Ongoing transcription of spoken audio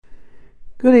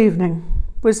Good evening.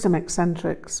 Wisdom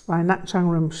Eccentrics by Ngak'chang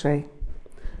Rinpoche.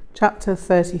 Chapter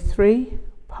 33,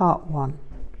 Part 1.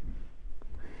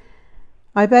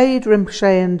 I bade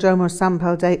Rinpoche and Jomo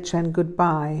Sampel Dechen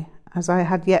goodbye, as I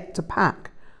had yet to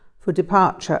pack for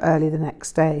departure early the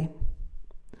next day.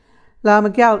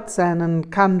 Lama Gyaltsen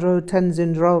and Khandro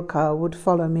Tenzin Drolkar would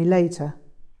follow me later.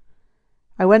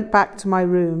 I went back to my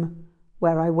room,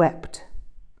 where I wept,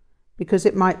 because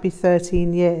it might be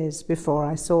 13 years before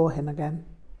I saw him again.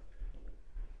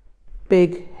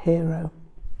 Big hero.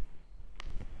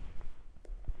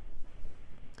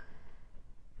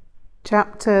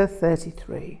 Chapter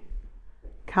 33.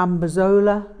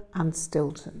 Kambozola and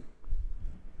Stilton.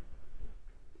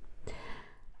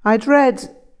 I'd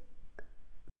read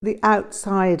The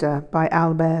Outsider by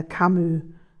Albert Camus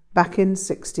back in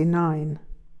 '69.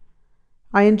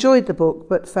 I enjoyed the book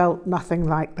but felt nothing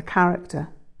like the character.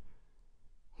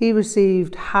 He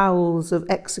received howls of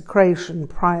execration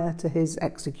prior to his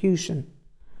execution.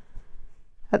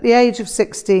 At the age of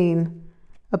 16,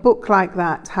 a book like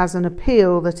that has an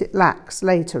appeal that it lacks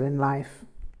later in life.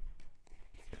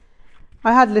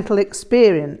 I had little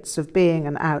experience of being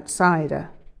an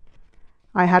outsider.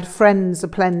 I had friends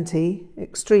aplenty,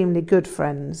 extremely good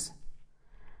friends.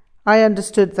 I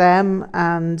understood them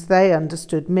and they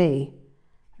understood me,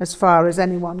 as far as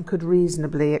anyone could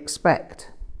reasonably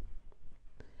expect.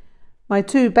 My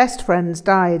two best friends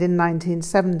died in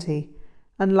 1970,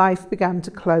 and life began to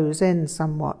close in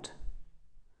somewhat.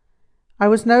 I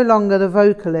was no longer the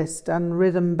vocalist and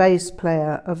rhythm bass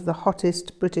player of the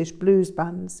hottest British blues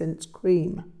band since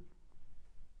Cream.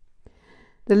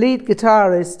 The lead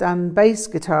guitarist and bass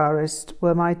guitarist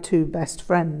were my two best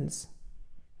friends.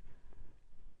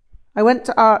 I went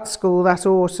to art school that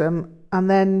autumn and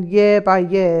then year by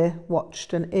year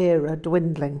watched an era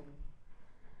dwindling.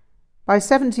 By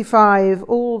 75,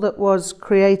 all that was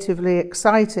creatively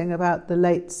exciting about the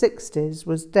late 60s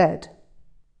was dead.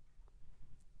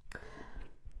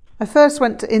 I first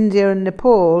went to India and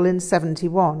Nepal in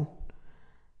 71,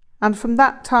 and from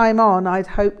that time on I'd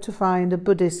hoped to find a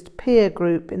Buddhist peer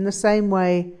group in the same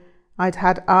way I'd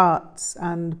had arts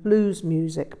and blues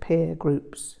music peer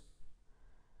groups.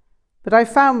 But I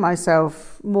found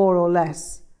myself, more or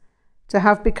less, to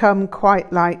have become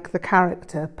quite like the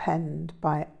character penned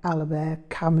by Albert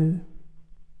Camus.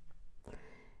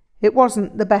 It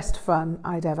wasn't the best fun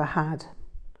I'd ever had,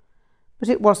 but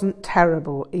it wasn't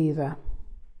terrible either.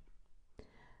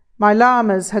 My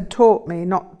lamas had taught me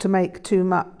not to make too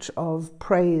much of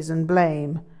praise and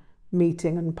blame,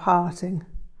 meeting and parting,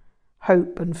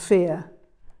 hope and fear,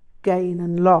 gain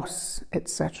and loss,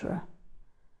 etc.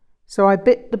 So I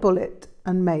bit the bullet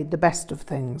and made the best of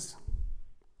things.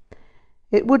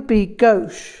 It would be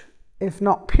gauche, if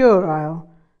not puerile,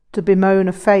 to bemoan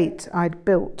a fate I'd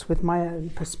built with my own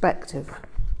perspective.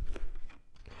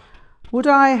 Would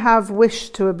I have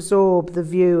wished to absorb the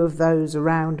view of those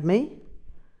around me?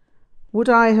 Would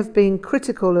I have been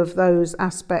critical of those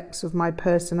aspects of my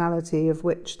personality of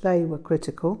which they were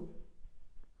critical?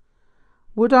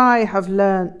 Would I have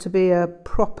learnt to be a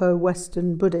proper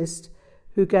Western Buddhist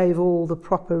who gave all the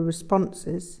proper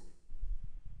responses?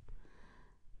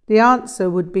 The answer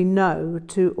would be no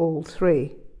to all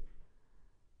three.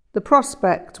 The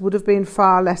prospect would have been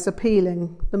far less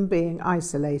appealing than being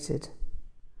isolated.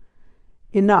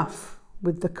 Enough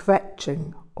with the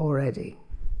kvetching already.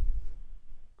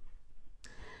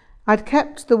 I'd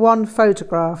kept the one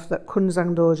photograph that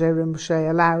Kunzang Dorje Rinpoche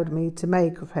allowed me to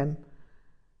make of him,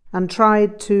 and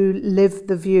tried to live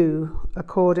the view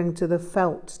according to the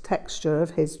felt texture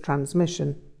of his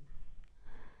transmission.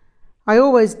 I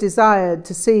always desired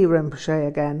to see Rinpoche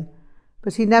again,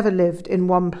 but he never lived in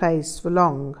one place for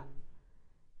long.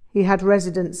 He had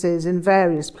residences in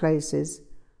various places,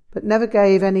 but never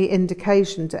gave any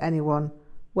indication to anyone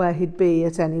where he'd be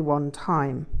at any one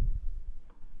time.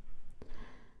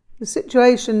 The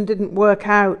situation didn't work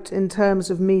out in terms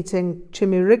of meeting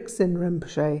Chimi Rigzin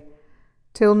Rinpoche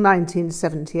till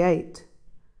 1978.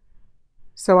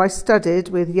 So I studied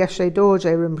with Yeshe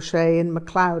Dorje Rinpoche in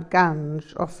MacLeod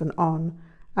Ganj off and on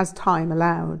as time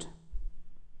allowed.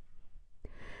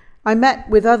 I met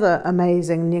with other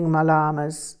amazing Nyingma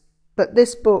Lamas, but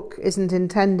this book isn't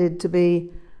intended to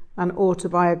be an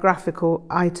autobiographical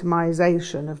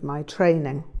itemization of my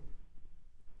training.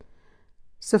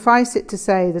 Suffice it to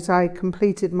say that I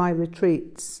completed my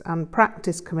retreats and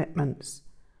practice commitments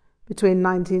between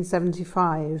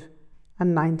 1975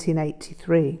 and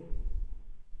 1983.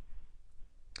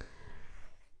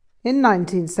 In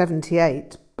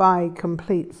 1978, by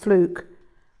complete fluke,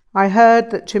 I heard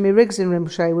that Chimi Rigzin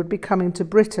Rinpoche would be coming to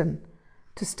Britain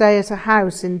to stay at a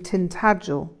house in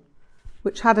Tintagel,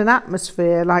 which had an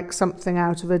atmosphere like something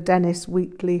out of a Dennis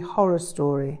Wheatley horror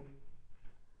story.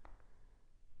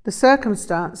 The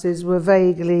circumstances were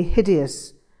vaguely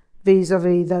hideous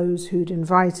vis-à-vis those who'd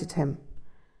invited him.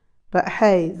 But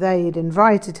hey, they'd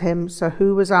invited him, so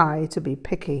who was I to be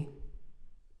picky?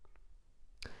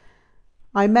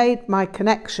 I made my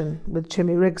connection with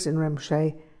Chimmy Riggs in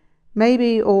Rinpoche,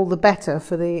 maybe all the better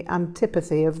for the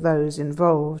antipathy of those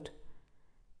involved,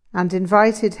 and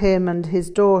invited him and his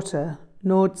daughter,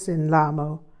 Nordzin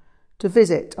Lamo, to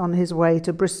visit on his way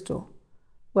to Bristol,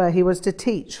 where he was to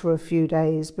teach for a few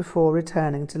days before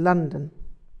returning to London.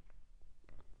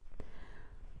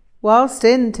 Whilst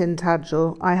in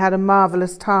Tintagel, I had a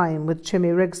marvellous time with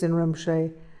Chimmy Riggs in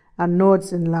Rinpoche and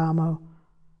Nordzin Lamo,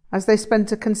 as they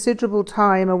spent a considerable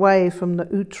time away from the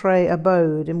outre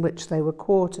abode in which they were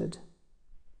quartered.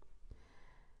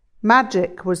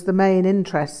 Magic was the main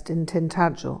interest in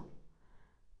Tintagel,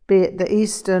 be it the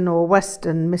Eastern or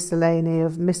Western miscellany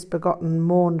of misbegotten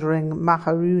maundering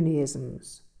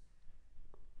Maharooniisms.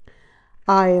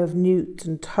 Eye of newt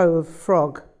and toe of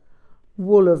frog,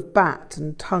 wool of bat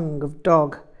and tongue of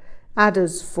dog,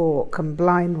 adder's fork and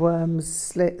blindworm's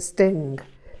sting,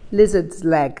 lizard's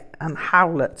leg and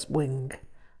howlet's wing,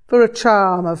 for a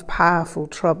charm of powerful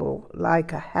trouble,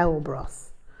 like a hell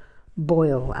broth,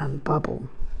 boil and bubble.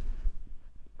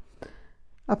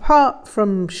 Apart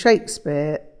from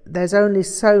Shakespeare, there's only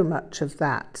so much of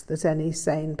that any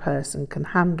sane person can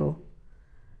handle.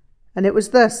 And it was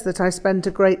thus that I spent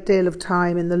a great deal of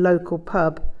time in the local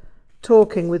pub,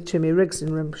 talking with Chimmy Riggs in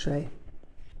Rinpoche.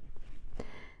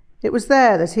 It was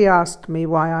there that he asked me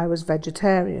why I was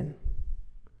vegetarian.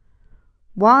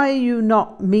 Why are you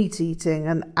not meat-eating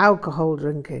and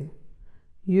alcohol-drinking?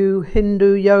 You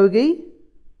Hindu yogi?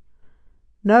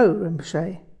 No,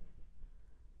 Rinpoche.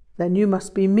 Then you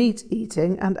must be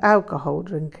meat-eating and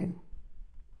alcohol-drinking.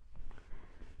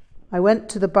 I went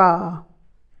to the bar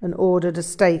and ordered a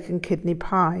steak and kidney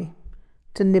pie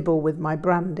to nibble with my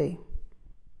brandy,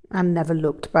 and never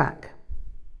looked back.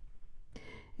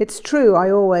 It's true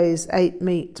I always ate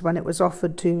meat when it was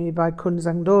offered to me by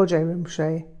Kunzang Dorje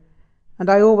Rinpoche, and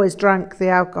I always drank the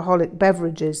alcoholic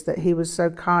beverages that he was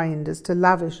so kind as to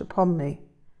lavish upon me.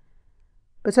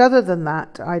 But other than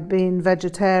that, I'd been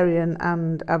vegetarian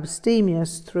and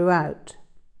abstemious throughout.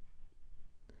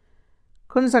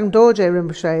 Kunzang Dorje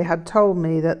Rinpoche had told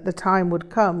me that the time would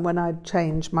come when I'd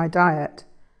change my diet,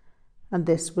 and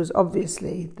this was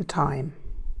obviously the time.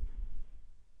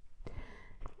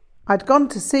 I'd gone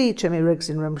to see Chimmy Riggs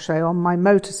in Rinpoche on my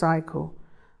motorcycle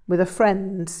with a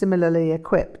friend similarly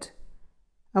equipped,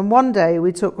 and one day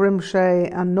we took Rinpoche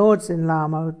and Nordzin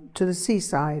Lamo to the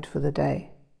seaside for the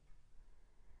day.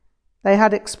 They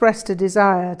had expressed a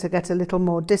desire to get a little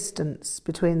more distance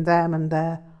between them and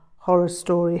their horror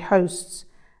story hosts,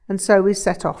 and so we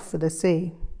set off for the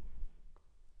sea.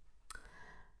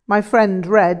 My friend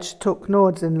Reg took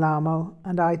Nordzin Lamo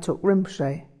and I took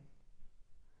Rinpoche.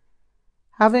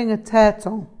 Having a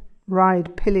terton,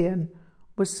 ride pillion,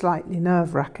 was slightly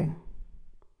nerve-wracking.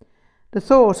 The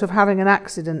thought of having an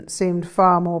accident seemed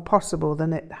far more possible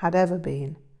than it had ever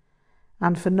been,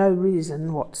 and for no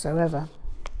reason whatsoever.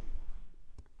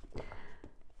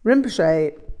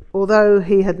 Rinpoche, although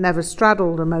he had never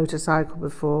straddled a motorcycle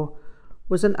before,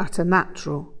 was an utter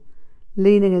natural,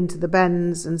 leaning into the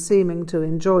bends and seeming to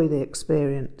enjoy the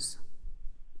experience.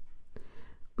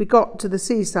 We got to the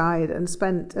seaside and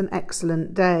spent an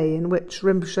excellent day in which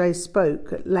Rinpoche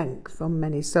spoke at length on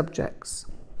many subjects.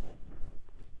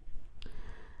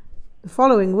 The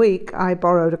following week I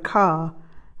borrowed a car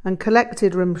and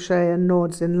collected Rinpoche and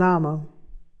Nordzin Lamo.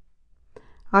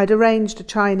 I'd arranged a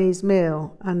Chinese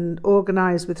meal and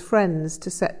organised with friends to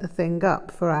set the thing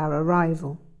up for our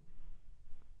arrival.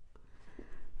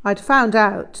 I'd found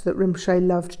out that Rinpoche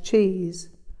loved cheese,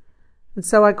 and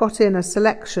so I got in a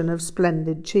selection of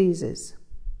splendid cheeses.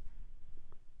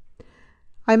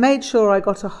 I made sure I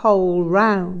got a whole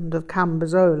round of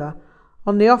Cambozola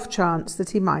on the off chance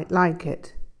that he might like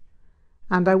it,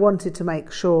 and I wanted to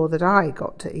make sure that I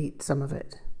got to eat some of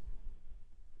it.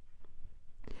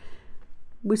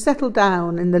 We settled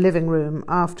down in the living room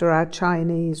after our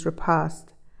Chinese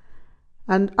repast,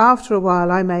 and after a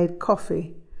while I made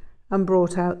coffee and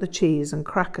brought out the cheese and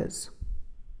crackers.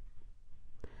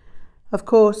 Of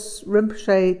course,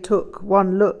 Rinpoche took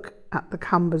one look at the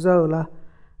Cambozola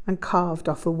and carved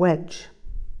off a wedge.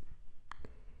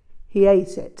 He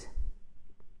ate it.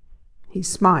 He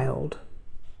smiled.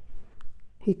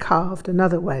 He carved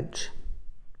another wedge.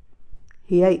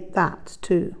 He ate that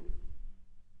too.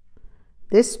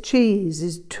 "This cheese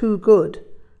is too good.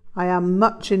 I am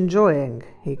much enjoying,"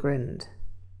 he grinned.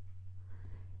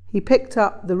 He picked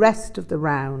up the rest of the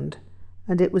round,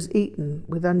 and it was eaten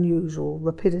with unusual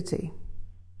rapidity.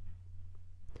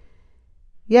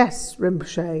 "Yes,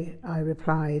 Rinpoche," I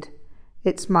replied.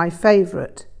 "It's my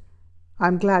favourite.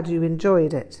 I'm glad you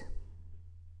enjoyed it."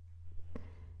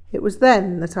 It was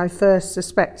then that I first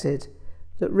suspected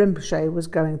that Rinpoche was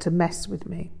going to mess with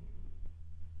me.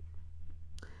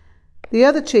 The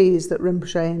other cheese that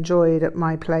Rinpoche enjoyed at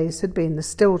my place had been the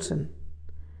Stilton,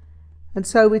 and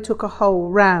so we took a whole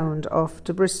round off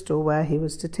to Bristol where he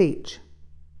was to teach.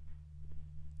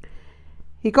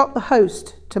 He got the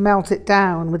host to melt it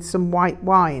down with some white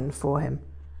wine for him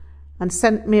and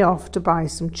sent me off to buy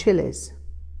some chilies.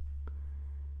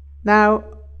 Now,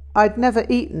 I'd never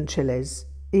eaten chilies,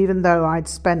 even though I'd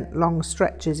spent long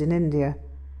stretches in India,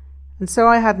 and so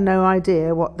I had no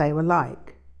idea what they were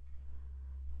like.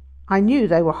 I knew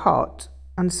they were hot,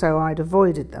 and so I'd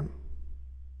avoided them.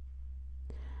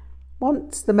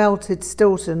 Once the melted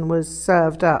Stilton was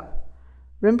served up,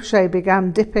 Rinpoche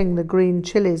began dipping the green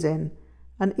chilies in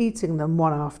and eating them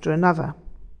one after another.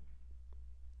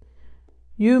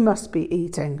 "You must be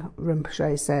eating,"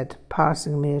 Rinpoche said,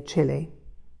 passing me a chili.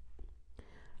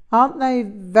 "Aren't they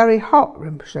very hot,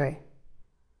 Rinpoche?"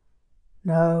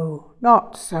 "No,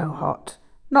 not so hot,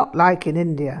 not like in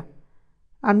India.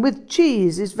 And with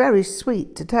cheese is very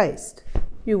sweet to taste.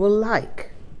 You will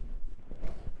like."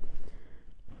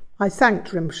 I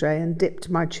thanked Rinpoche and dipped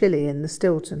my chili in the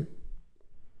Stilton.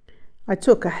 I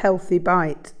took a healthy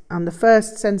bite, and the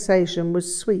first sensation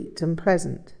was sweet and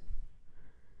pleasant.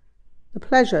 The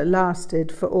pleasure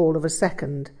lasted for all of a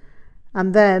second,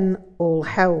 and then all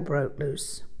hell broke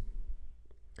loose.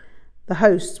 The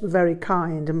hosts were very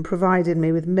kind and provided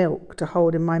me with milk to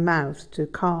hold in my mouth to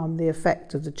calm the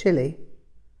effect of the chili.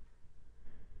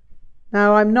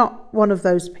 Now, I'm not one of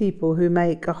those people who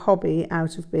make a hobby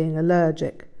out of being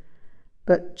allergic,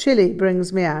 but chili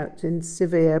brings me out in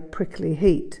severe prickly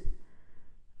heat.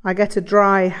 I get a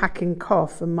dry, hacking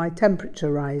cough and my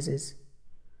temperature rises.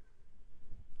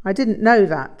 I didn't know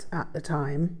that at the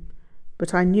time,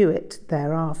 but I knew it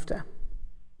thereafter.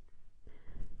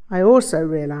 I also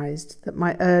realised that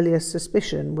my earlier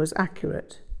suspicion was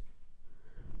accurate.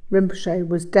 Rinpoche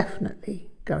was definitely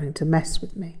going to mess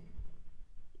with me.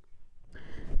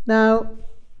 Now,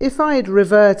 if I had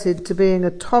reverted to being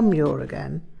a Tomyor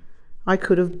again, I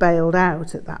could have bailed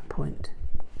out at that point.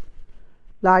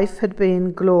 Life had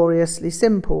been gloriously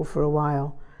simple for a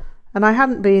while, and I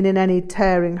hadn't been in any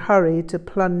tearing hurry to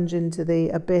plunge into the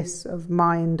abyss of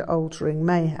mind-altering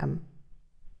mayhem.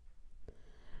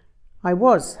 I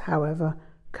was, however,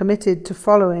 committed to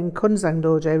following Kunzang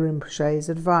Dorje Rinpoche's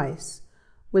advice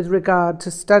with regard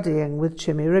to studying with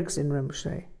Chimi Rigzin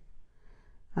Rinpoche,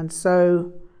 and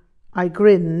so I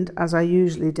grinned as I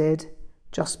usually did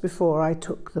just before I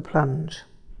took the plunge.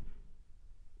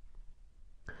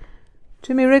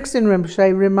 Chimi Rigzin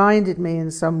Rinpoche reminded me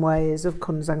in some ways of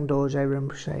Kunzang Dorje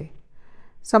Rinpoche,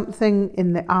 something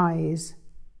in the eyes,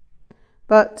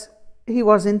 but he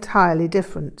was entirely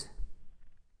different.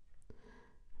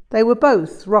 They were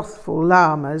both wrathful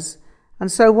lamas,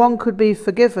 and so one could be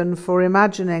forgiven for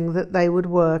imagining that they would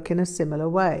work in a similar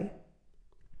way.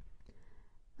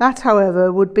 That,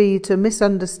 however, would be to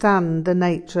misunderstand the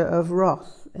nature of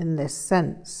wrath in this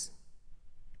sense.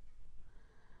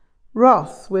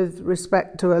 Wrath, with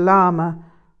respect to a lama,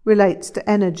 relates to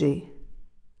energy,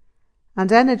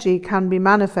 and energy can be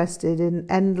manifested in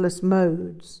endless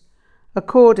modes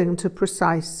according to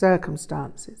precise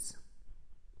circumstances.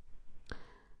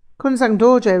 Kunzang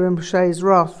Dorje Rinpoche's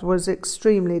wrath was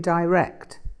extremely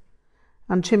direct,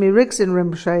 and Chimi Rigzin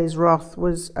Rinpoche's wrath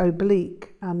was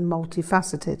oblique and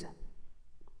multifaceted.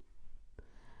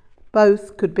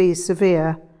 Both could be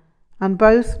severe, and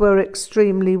both were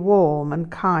extremely warm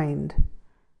and kind,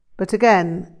 but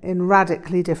again in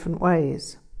radically different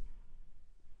ways.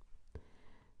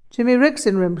 Chimi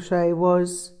Rigzin Rinpoche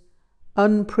was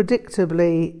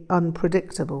unpredictably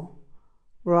unpredictable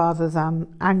rather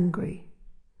than angry.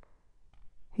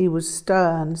 He was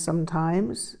stern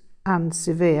sometimes and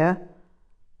severe,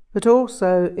 but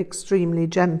also extremely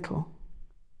gentle.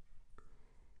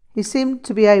 He seemed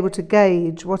to be able to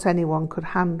gauge what anyone could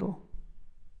handle.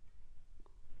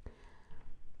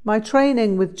 My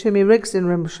training with Chimi Rigzin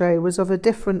Rinpoche was of a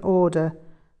different order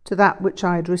to that which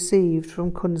I had received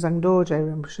from Kunzang Dorje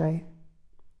Rinpoche,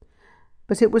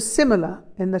 but it was similar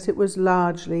in that it was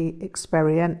largely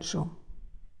experiential.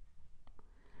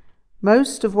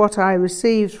 Most of what I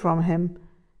received from him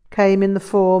came in the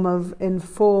form of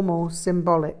informal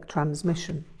symbolic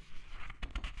transmission.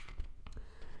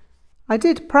 I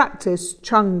did practice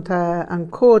Changte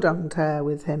and Kordungte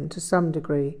with him to some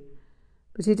degree,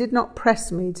 but he did not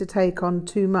press me to take on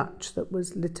too much that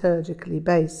was liturgically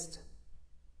based.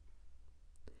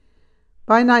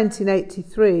 By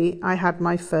 1983, I had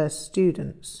my first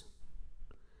students.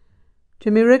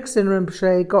 Jimmy Riggs and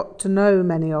Rinpoche got to know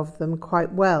many of them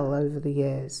quite well over the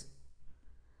years.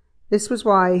 This was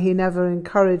why he never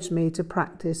encouraged me to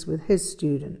practice with his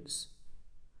students.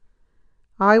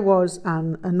 I was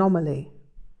an anomaly.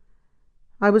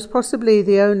 I was possibly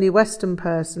the only Western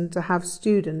person to have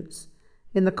students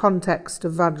in the context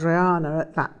of Vajrayana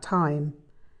at that time,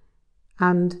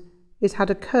 and it had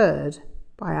occurred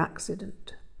by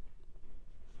accident.